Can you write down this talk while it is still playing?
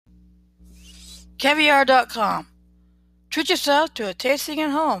Caviar.com. Treat yourself to a tasting at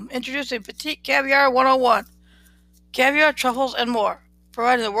home. Introducing Petite Caviar 101. Caviar, truffles, and more.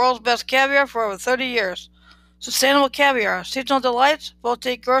 Providing the world's best caviar for over 30 years. Sustainable caviar, seasonal delights,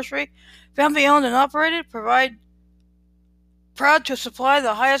 boutique grocery, family owned and operated, proud to supply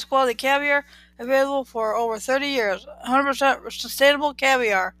the highest quality caviar available for over 30 years. 100% sustainable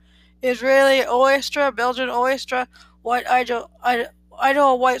caviar. Israeli oyster, Belgian oyster, white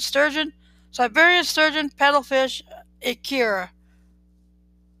Idaho white sturgeon, Siberian sturgeon, paddlefish, ikura.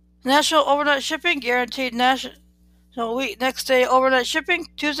 National overnight shipping, guaranteed national week next day overnight shipping,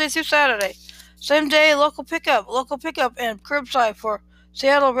 Tuesday through Saturday. Same day local pickup and curbside for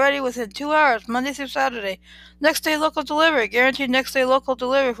Seattle ready within 2 hours, Monday through Saturday. Next day local delivery, guaranteed next day local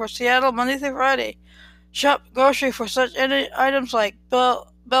delivery for Seattle, Monday through Friday. Shop grocery for such items like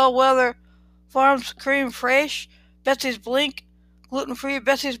Bellwether Farms cream fraiche, Betsy's Blink, gluten-free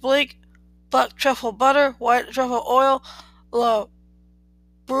Betsy's Blink, black truffle butter, white truffle oil, La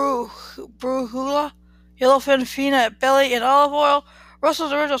Brujula, yellowfin peanut belly and olive oil,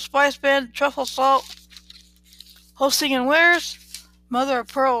 Russell's Original Spice Blend, truffle salt, hosting and wares, mother of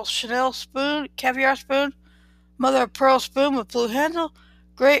pearl Chanel spoon, caviar spoon, mother of pearl spoon with blue handle,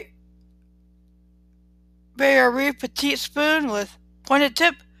 Great Barrier Reef petite spoon with pointed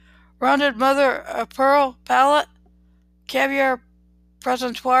tip, rounded mother of pearl palette, caviar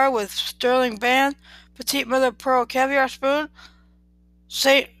presentoir with sterling band, petite mother of pearl caviar spoon,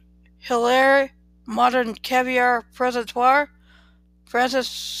 St. Hilaire modern caviar presentoir, Francis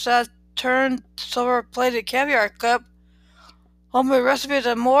Saturn silver plated caviar cup, homemade recipes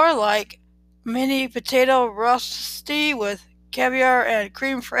and more like mini potato rosti with caviar and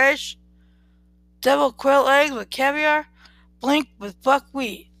creme fraiche, devil quail eggs with caviar, Blink with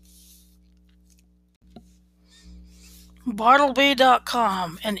buckwheat.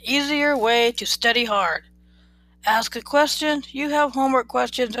 Bartleby.com, an easier way to study hard. Ask a question. You have homework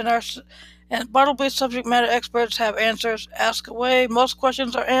questions, and Bartleby subject matter experts have answers. Ask away. Most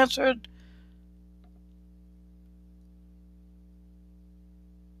questions are answered.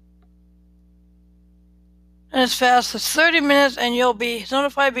 And it's fast. It's 30 minutes, and you'll be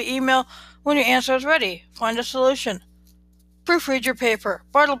notified by email when your answer is ready. Find a solution. Proofread your paper.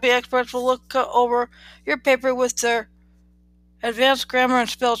 Bartleby experts will look over your paper with their advanced grammar and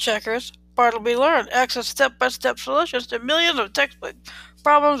spell checkers. Bartleby Learn. Access step-by-step solutions to millions of textbook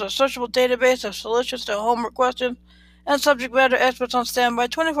problems, a searchable database of solutions to homework questions, and subject matter experts on standby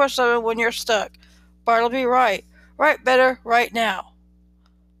 24/7 when you're stuck. Bartleby Write. Write better, right now.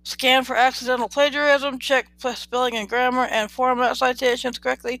 Scan for accidental plagiarism, check spelling and grammar, and format citations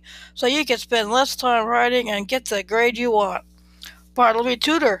correctly so you can spend less time writing and get the grade you want. Bartleby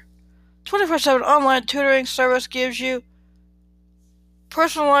Tutor. 24/7 online tutoring service gives you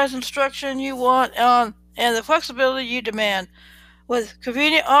personalized instruction you want and the flexibility you demand. With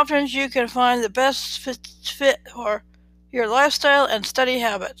convenient options, you can find the best fit for your lifestyle and study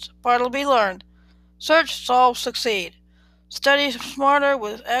habits. Bartleby Learn. Search, solve, succeed. Study smarter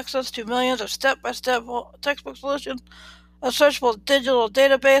with access to millions of step-by-step textbook solutions, a searchable digital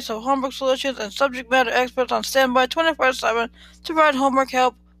database of homework solutions, and subject matter experts on standby 24/7 to provide homework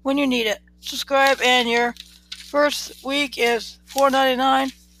help when you need it. Subscribe, and your first week is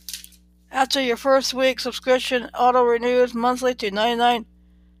 $4.99. After your first week, subscription auto-renews monthly to $99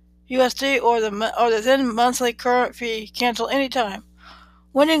 USD or the then monthly current fee. Cancel anytime.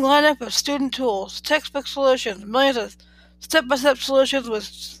 Winning lineup of student tools, textbook solutions, millions of step-by-step solutions with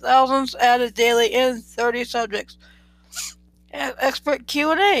thousands added daily in 30 subjects. Expert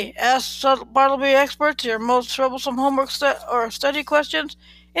Q&A. Ask Bartleby experts your most troublesome homework or study questions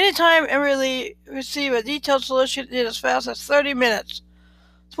anytime and really receive a detailed solution in as fast as 30 minutes.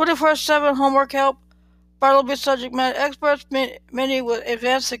 24/7 homework help. Bartleby subject matter experts, many with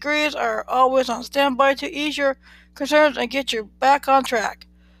advanced degrees, are always on standby to ease your concerns and get you back on track.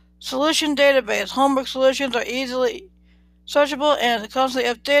 Solution database. Homework solutions are easily searchable and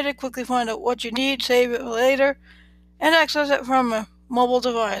constantly updated. Quickly find out what you need, save it later, and access it from a mobile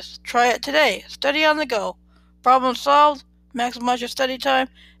device. Try it today. Study on the go. Problem solved. Maximize your study time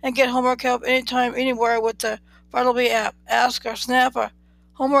and get homework help anytime, anywhere with the Bartleby app. Ask or snap a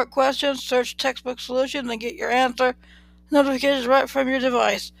homework questions, search textbook solutions, and get your answer notifications right from your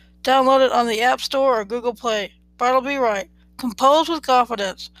device. Download it on the App Store or Google Play. Bartleby Write. Compose with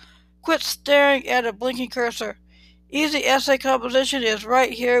confidence. Quit staring at a blinking cursor. Easy essay composition is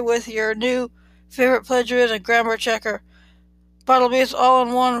right here with your new favorite plagiarism and grammar checker. Bartleby's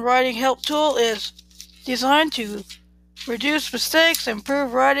all-in-one writing help tool is designed to reduce mistakes,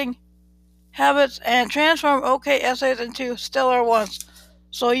 improve writing habits, and transform okay essays into stellar ones,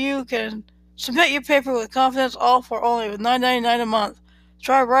 so you can Submit your paper with confidence, all for only $9.99 a month.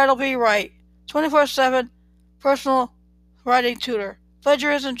 Try Writelby Write, 24/7 personal writing tutor,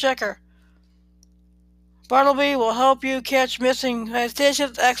 plagiarism checker. Bartleby will help you catch missing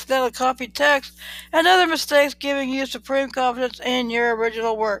citations, accidental copied text, and other mistakes, giving you supreme confidence in your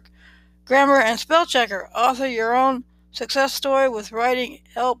original work. Grammar and spell checker. Author your own success story with writing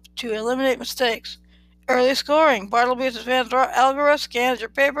help to eliminate mistakes. Early scoring. Bartleby's advanced algorithm scans your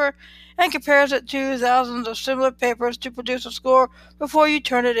paper and compares it to thousands of similar papers to produce a score before you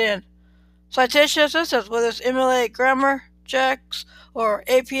turn it in. Citation assistance. Whether it's MLA grammar checks or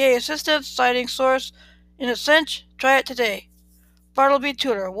APA assistance, citing source in a cinch, try it today. Bartleby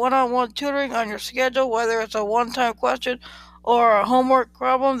Tutor. One-on-one tutoring on your schedule, whether it's a one-time question or a homework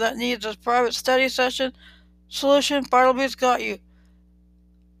problem that needs a private study solution, Bartleby's got you.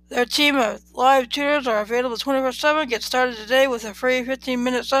 Their team of live tutors are available 24/7. Get started today with a free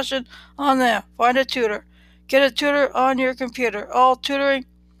 15-minute session on them. Find a tutor. Get a tutor on your computer. All tutoring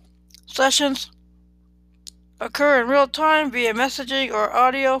sessions occur in real time via messaging or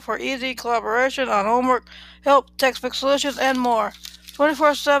audio for easy collaboration on homework, help, textbook solutions, and more.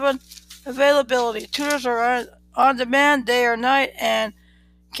 24/7 availability. Tutors are on demand day or night and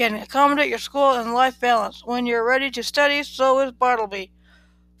can accommodate your school and life balance. When you're ready to study, so is Bartleby.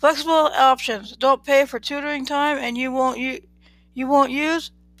 Flexible options. Don't pay for tutoring time and you won't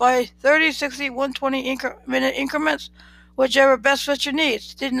use by 30, 60, 120 minute increments, whichever best fits your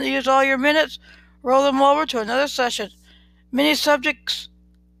needs. Didn't use all your minutes? Roll them over to another session. Many subjects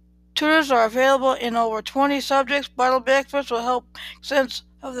tutors are available in over 20 subjects. Bartleby experts will help make sense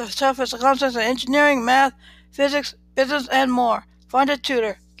of the toughest concepts in engineering, math, physics, business, and more. Find a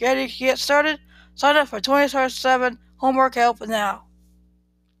tutor. Ready to get started? Sign up for 24/7 homework help now.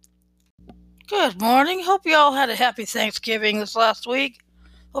 Good morning. Hope you all had a happy Thanksgiving this last week.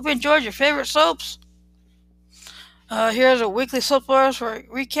 Hope you enjoyed your favorite soaps. Here's a weekly soap operas for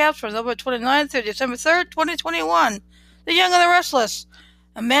recaps from November 29th through December 3rd, 2021. The Young and the Restless.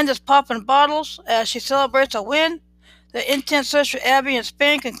 Amanda's popping bottles as she celebrates a win. The intense search for Abby in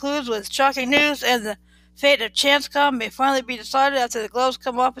Spain concludes with shocking news, and the fate of Chancecom may finally be decided after the gloves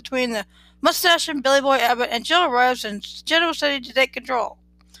come off between the mustache and Billy Boy Abbott, and Jill arrives in Genoa City to take control.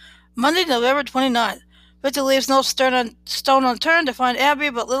 Monday, November 29th. Victor leaves no stone unturned to find Abby,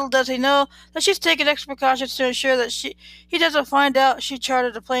 but little does he know that she's taken extra precautions to ensure that he doesn't find out she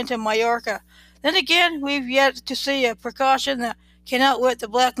chartered a plane to Mallorca. Then again, we've yet to see a precaution that can outwit the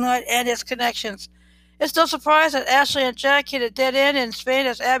Black Knight and his connections. It's no surprise that Ashley and Jack hit a dead end in Spain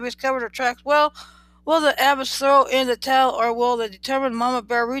as Abby's covered her tracks well. Will the Abbotts throw in the towel, or will the determined Mama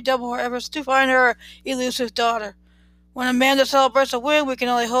Bear redouble her efforts to find her elusive daughter? When Amanda celebrates a win, we can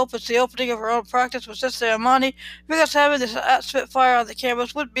only hope it's the opening of her own practice with Sister Amani, because having this Spitfire on the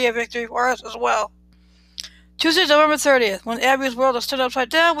campus would be a victory for us as well. Tuesday, November 30th. When Abby's world is turned upside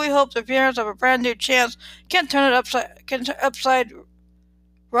down, we hope the appearance of a brand new Chance can turn it upside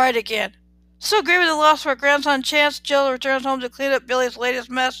right again. Still grieving the loss of her grandson Chance, Jill returns home to clean up Billy's latest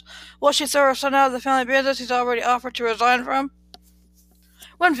mess. Will she throw her son out of the family business he's already offered to resign from?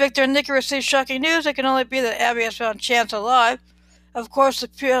 When Victor and Nikki receive shocking news, it can only be that Abby has found Chance alive. Of course,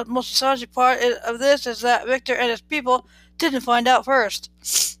 the most astonishing part of this is that Victor and his people didn't find out first.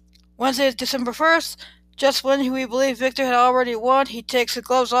 Wednesday, December 1st, just when we believe Victor had already won, he takes the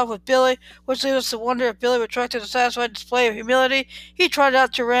gloves off with Billy, which leaves us to wonder if Billy retracted a satisfied display of humility he trotted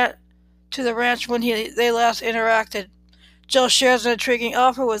out to the ranch when they last interacted. Jill shares an intriguing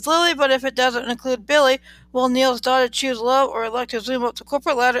offer with Lily, but if it doesn't include Billy, will Neil's daughter choose love or elect to zoom up the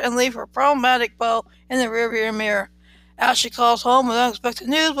corporate ladder and leave her problematic beau in the rearview mirror? Ashley calls home with unexpected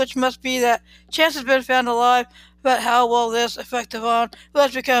news, which must be that Chance has been found alive, but how will this affect Devon, who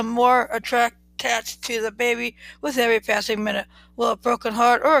has become more attached to the baby with every passing minute? Will a broken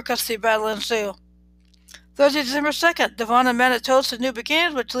heart or a custody battle ensue? Thursday, December 2nd, Devon and Amanda toast a new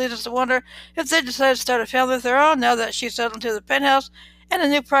beginnings, which leads us to wonder if they decide to start a family of their own now that she's settled into the penthouse and a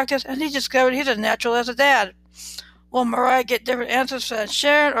new practice, and he discovered he's as natural as a dad. Will Mariah get different answers than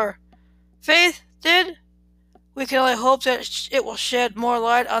Sharon or Faith did? We can only hope that it will shed more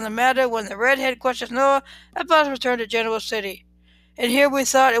light on the matter when the redhead questions Noah about his return to Genoa City. And here we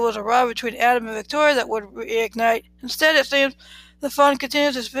thought it was a rivalry between Adam and Victoria that would reignite. Instead, it seems the fun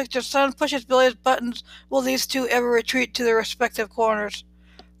continues as Victor's son pushes Billy's buttons. Will these two ever retreat to their respective corners?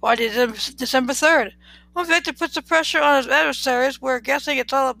 Friday, December 3rd. When Victor puts the pressure on his adversaries, we're guessing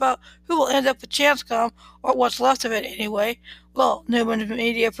it's all about who will end up with Chancecom, or what's left of it anyway. Will Newman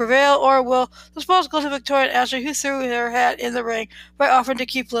Media prevail, or will the spoils go to Victoria and Ashley, who threw their hat in the ring by offering to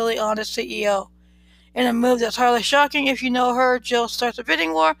keep Lily on as CEO? In a move that's hardly shocking if you know her, Jill starts a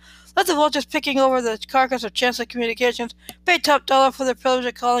bidding war. Let the vultures picking over the carcass of Chancellor Communications pay top dollar for the privilege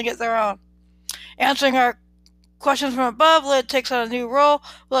of calling it their own. Answering our questions from above, Lid takes on a new role.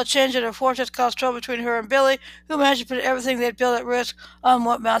 Will a change in her fortress cause trouble between her and Billy, who managed to put everything they'd built at risk on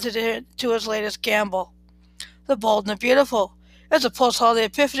what mounted to his latest gamble? The Bold and the Beautiful. It's a post-holiday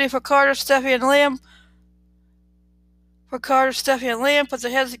epiphany for Carter, Steffi, and Liam. Put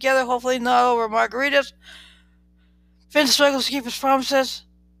their heads together, hopefully not over margaritas. Finn struggles to keep his promises,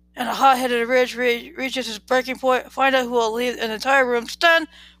 and a hot-headed Ridge reaches his breaking point. Find out who will leave an entire room stunned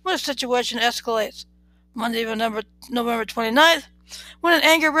when the situation escalates. Monday, November 29th. When an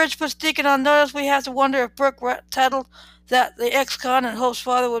angry Ridge puts Deacon on notice, we have to wonder if Brooke tattled that the ex-con and Hope's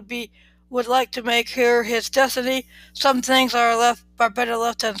father would like to make her his destiny. Some things are better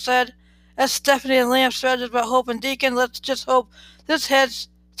left unsaid. As Stephanie and Liam strategize about Hope and Deacon, let's just hope this heads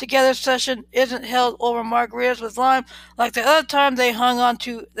together session isn't held over margaritas with lime like the other time they hung out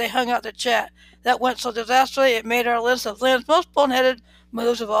to chat. That went so disastrously it made our list of Liam's most boneheaded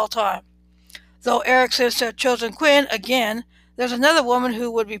moves of all time. Though Eric seems to have chosen Quinn again, there's another woman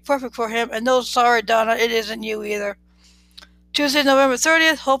who would be perfect for him, and no, sorry, Donna, it isn't you either. Tuesday, November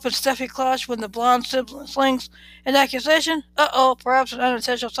 30th, Hope and Steffi clash when the blonde sibling slings an accusation. Perhaps an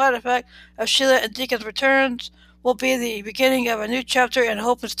unintentional side effect of Sheila and Deacon's returns will be the beginning of a new chapter in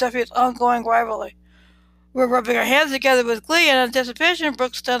Hope and Steffi's ongoing rivalry. We're rubbing our hands together with glee and anticipation.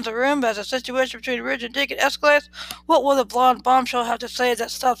 Brooke stuns the room as the situation between Ridge and Deacon escalates. What will the blonde bombshell have to say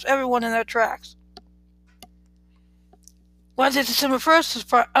that stops everyone in their tracks? Wednesday, December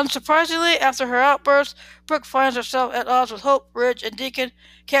 1st, unsurprisingly, after her outburst, Brooke finds herself at odds with Hope, Ridge, and Deacon.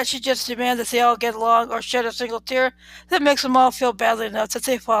 Can't she just demand that they all get along or shed a single tear that makes them all feel badly enough that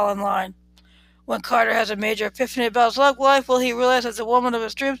they fall in line? When Carter has a major epiphany about his love life, will he realize that the woman of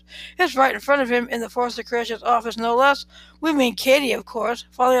his dreams is right in front of him in the Forrester Creations office, no less? We mean Katie, of course,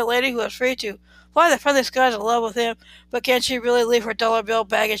 finally a lady who is free to fly the friendly skies in love with him, but can she really leave her dollar bill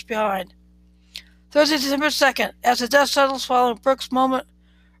baggage behind? Thursday, December 2nd. As the dust settles following Brooke's moment,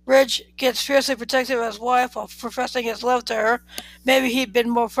 Ridge gets fiercely protective of his wife while professing his love to her. Maybe he'd been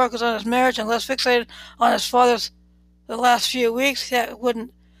more focused on his marriage and less fixated on his father's the last few weeks. That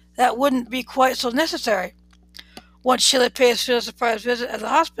wouldn't be quite so necessary. Once Sheila pays Phil a surprise visit at the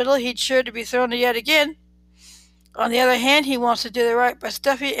hospital, he'd sure to be thrown yet again. On the other hand, he wants to do the right by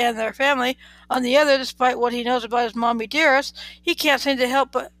Steffi and their family. On the other, despite what he knows about his mommy dearest, he can't seem to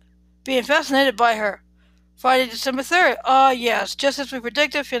help but being fascinated by her. Friday, December 3rd. Yes, just as we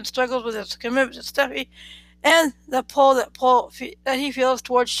predicted, Finn struggles with his commitment to Steffi and the pull that he feels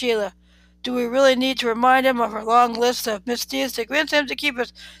towards Sheila. Do we really need to remind him of her long list of misdeeds to convince him to keep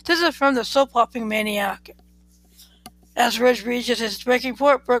his distance from the soap-hopping maniac? As Ridge reaches his breaking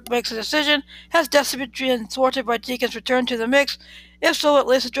point, Brooke makes a decision. Has Destiny been thwarted by Deacon's return to the mix? If so, at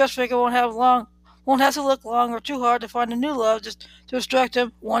least the dressmaker won't have to look long or too hard to find a new love just to distract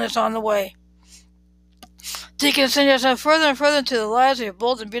him. One is on the way. Deacon insinuates him further and further into the lives of your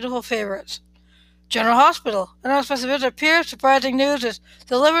bold and beautiful favorites. General Hospital. An unexpected visit appears. Surprising news is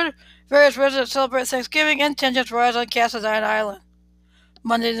delivered. Various residents celebrate Thanksgiving, and tensions rise on Cassadine Island.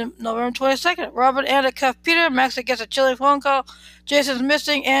 Monday, November 22nd. Robert and a cuff Peter. Maxie gets a chilling phone call. Jason's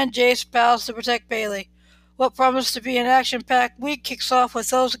missing, and Jace bows to protect Bailey. What promised to be an action-packed week kicks off with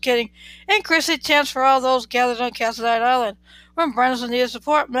those getting increasingly tense for all those gathered on Cassadine Island. When Brandon needed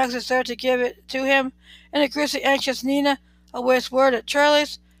support, Max is there to give it to him, and increasingly anxious Nina awaits word at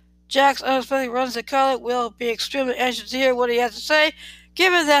Charlie's. Jax unexpectedly runs to Carly. Will be extremely anxious to hear what he has to say,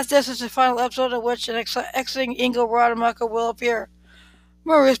 given that this is the final episode in which an exiting Ingo Rademacher will appear.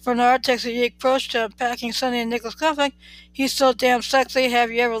 Maurice Bernard takes a unique approach to unpacking Sonny and Nicholas' conflict. He's so damn sexy.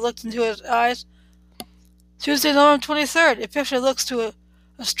 Have you ever looked into his eyes? Tuesday, November 23rd. Epiphany looks to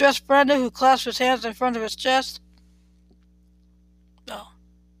a stressed Brenda who clasps his hands in front of his chest.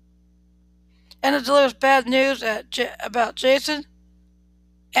 Anna delivers bad news about Jason.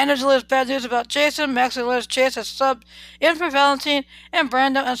 Max learns Chase has subbed in for Valentine, and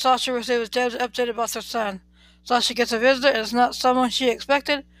Brando and Sasha receive Deb's update about their son. Sasha gets a visitor and is not someone she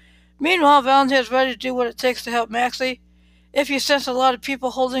expected. Meanwhile, Valentine is ready to do what it takes to help Maxie. If you sense a lot of people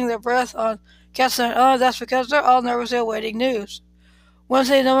holding their breath on Cassadine Island, that's because they're all nervously awaiting news.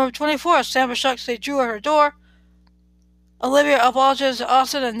 Wednesday, November 24th. Sam is shocked to see Drew at her door. Olivia apologizes to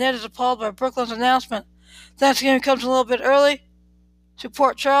Austin, and Ned is appalled by Brooklyn's announcement. Thanksgiving comes a little bit early to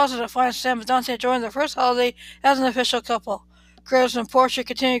Port Charles, and it finds Sam and Dante enjoying their first holiday as an official couple. Graves and Portia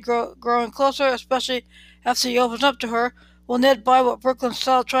continue growing closer, especially after he opens up to her. Will Ned buy what Brooklyn's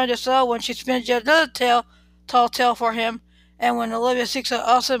trying to sell when she spins yet another tall tale for him? and when Olivia seeks out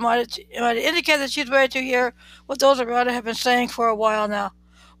Austin, it might indicate that she's ready to hear what those around her have been saying for a while now.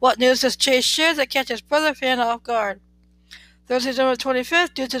 What news does Chase share that catches brother Fan off guard? Thursday, November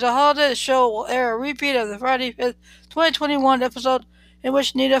 25th, due to the holiday, the show will air a repeat of the Friday 5th, 2021 episode in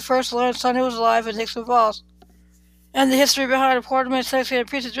which Nina first learned Sonny was alive in Dixon Falls. And the history behind a Quartermaine Thanksgiving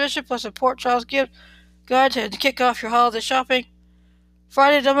pizza tradition plus a Port Charles gift guide to kick off your holiday shopping.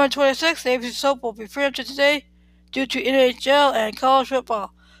 Friday, November 26th, the ABC soap will be preempted today due to NHL and college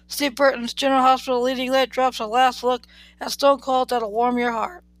football. Steve Burton's General Hospital leading late drops a last look at Stone Cold that'll warm your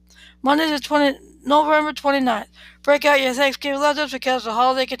heart. Monday, November 29th. Break out your Thanksgiving leftovers because the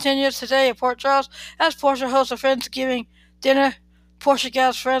holiday continues today in Port Charles as Portia hosts a Friendsgiving dinner. Portia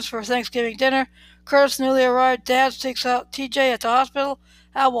gathers friends for Thanksgiving dinner. Curtis' newly arrived dad seeks out TJ at the hospital.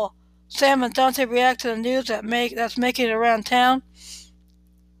 How will Sam and Dante react to the news that's making it around town?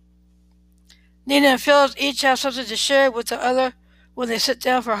 Nina and Phyllis each have something to share with the other when they sit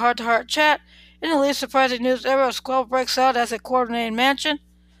down for a heart-to-heart chat. In the least surprising news ever, a squabble breaks out at the Quartermaine mansion.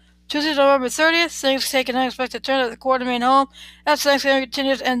 Tuesday, November 30th, things take an unexpected turn at the Quartermaine home as Thanksgiving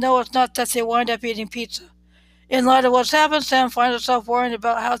continues, and no, it's not that they wind up eating pizza. In light of what's happened, Sam finds himself worrying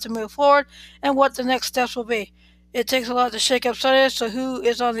about how to move forward and what the next steps will be. It takes a lot to shake up Sunday, so who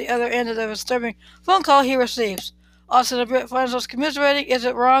is on the other end of the disturbing phone call he receives? Austin and Britt finds us commiserating. Is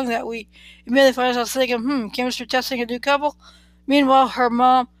it wrong that we immediately find ourselves thinking, chemistry testing a new couple? Meanwhile, her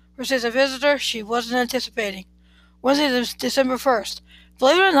mom receives a visitor she wasn't anticipating. Wednesday, December 1st.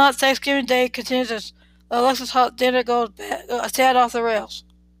 Believe it or not, Thanksgiving Day continues as Alexis' hot dinner goes a tad off the rails.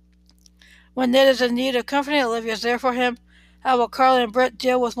 When Ned is in need of company, Olivia is there for him. How will Carly and Britt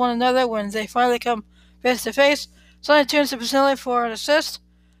deal with one another when they finally come face to face? Sonny turns to Priscilla for an assist.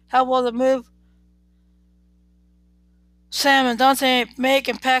 How will the move Sam and Dante make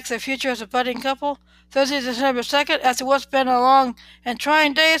impact their future as a budding couple? Thursday, December 2nd, after what's been a long and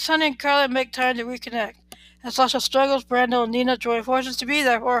trying day, Sonny and Carly make time to reconnect. As Sasha struggles, Brando and Nina join forces to be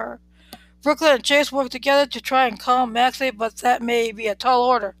there for her. Brooklyn and Chase work together to try and calm Maxie, but that may be a tall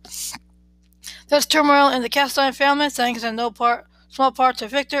order. There's turmoil in the Castine family, thanks in small part to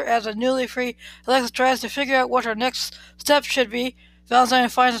Victor, as a newly free Alexa tries to figure out what her next step should be. Valentine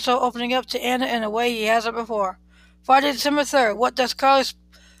finds himself opening up to Anna in a way he hasn't before. Friday, December 3rd. What does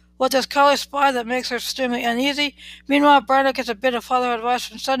Carly spy that makes her extremely uneasy? Meanwhile, Brando gets a bit of father advice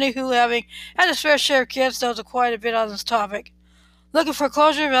from Sonny, who, having had his fair share of kids, knows quite a bit on this topic. Looking for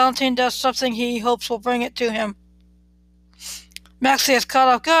closure, Valentine does something he hopes will bring it to him. Maxie is caught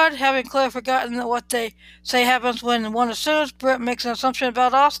off guard, having clearly forgotten that what they say happens when one assumes. Britt makes an assumption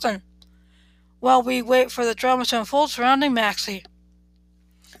about Austin, while we wait for the drama to unfold surrounding Maxie.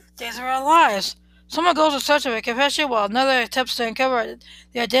 Days of our lives. Someone goes in search of a confession while another attempts to uncover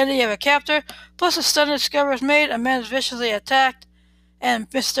the identity of a captor. Plus, a sudden discovery is made, a man is viciously attacked, and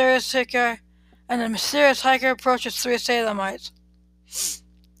a mysterious hiker approaches 3 Salemites.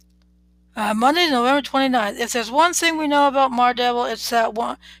 Monday, November 29th. If there's one thing we know about Daredevil, it's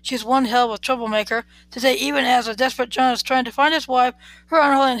that she's one hell of a troublemaker. Today, even as a desperate John is trying to find his wife, her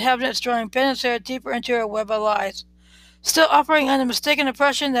unholy inhabitant is drawing Ben and Sarah deeper into her web of lies. Still operating under the mistaken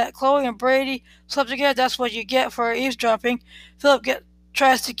impression that Chloe and Brady slept together, that's what you get for eavesdropping. Philip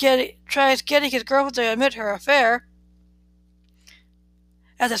tries getting his girlfriend to admit her affair.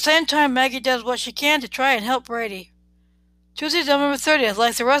 At the same time, Maggie does what she can to try and help Brady. Tuesday, November 30th.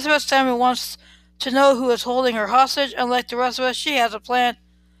 Like the rest of us, Tammy wants to know who is holding her hostage. Unlike the rest of us, she has a plan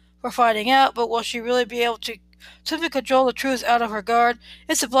for finding out, but will she really be able to simply control the truth out of her guard?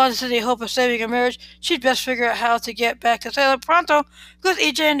 It's the blonde city hope of saving her marriage. She'd best figure out how to get back to Salem pronto, because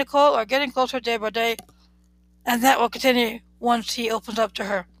EJ and Nicole are getting closer day by day, and that will continue once he opens up to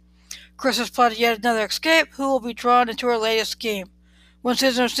her. Chris has plotted yet another escape. Who will be drawn into her latest scheme? When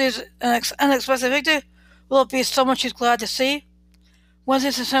Susan receives an unexpected victory, will it be someone she's glad to see?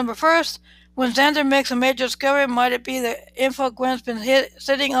 Wednesday, December 1st. When Xander makes a major discovery, might it be the info Gwen's been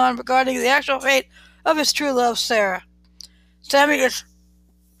sitting on regarding the actual fate of his true love, Sarah? Sammy is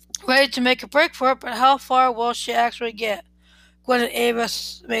ready to make a break for it, but how far will she actually get? Gwen and Ava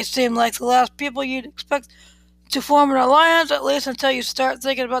may seem like the last people you'd expect to form an alliance, at least until you start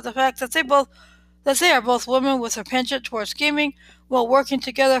thinking about the fact that they are both women with a penchant towards scheming, while working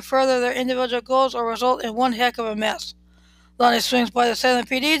together further their individual goals or result in one heck of a mess. Lonnie swings by the Salem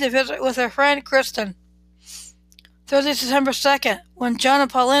PD to visit with her friend Kristen. Thursday, September 2nd. When John and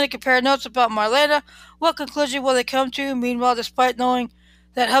Paulina compare notes about Marlena, what conclusion will they come to? Meanwhile, despite knowing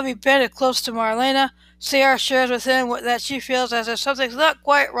that hubby Ben is close to Marlena, CR shares with him that she feels as if something's not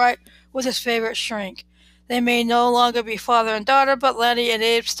quite right with his favorite shrink. They may no longer be father and daughter, but Lenny and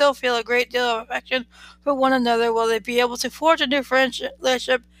Abe still feel a great deal of affection for one another. Will they be able to forge a new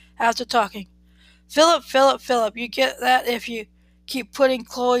friendship after talking? Philip, Philip, Philip, you get that if you keep putting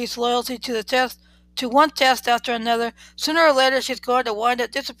Chloe's loyalty to the test, to one test after another, sooner or later she's going to wind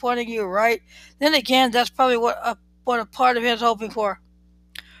up disappointing you, right? Then again, that's probably what a part of him is hoping for.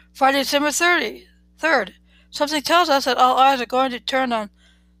 Friday, December 3rd. Something tells us that all eyes are going to turn on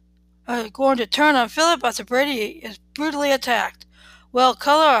Philip after Brady is brutally attacked. Well,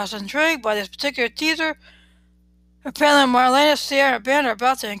 Color is intrigued by this particular teaser. Apparently, Marlena, Sierra, and Ben are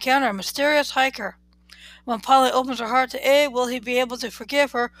about to encounter a mysterious hiker. When Polly opens her heart to Abe, will he be able to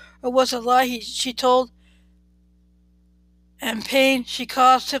forgive her, or was the lie she told and pain she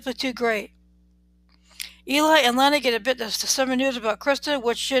caused simply too great? Eli and Lenny get a bit of disturbing news about Kristen,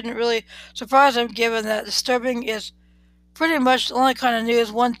 which shouldn't really surprise them, given that disturbing is pretty much the only kind of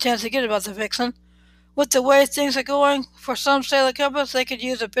news one tends to get about the vixen. With the way things are going for some sailor couples, they could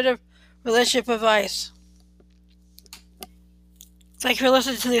use a bit of relationship advice. Thank you for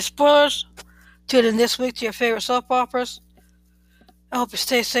listening to these spoilers. Tune in this week to your favorite soap operas. I hope you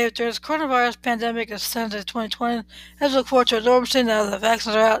stay safe during this coronavirus pandemic that extends into 2020. As we look forward to a normalcy now that the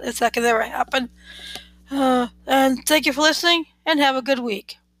vaccines are out, if that can ever happen. And thank you for listening, and have a good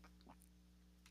week.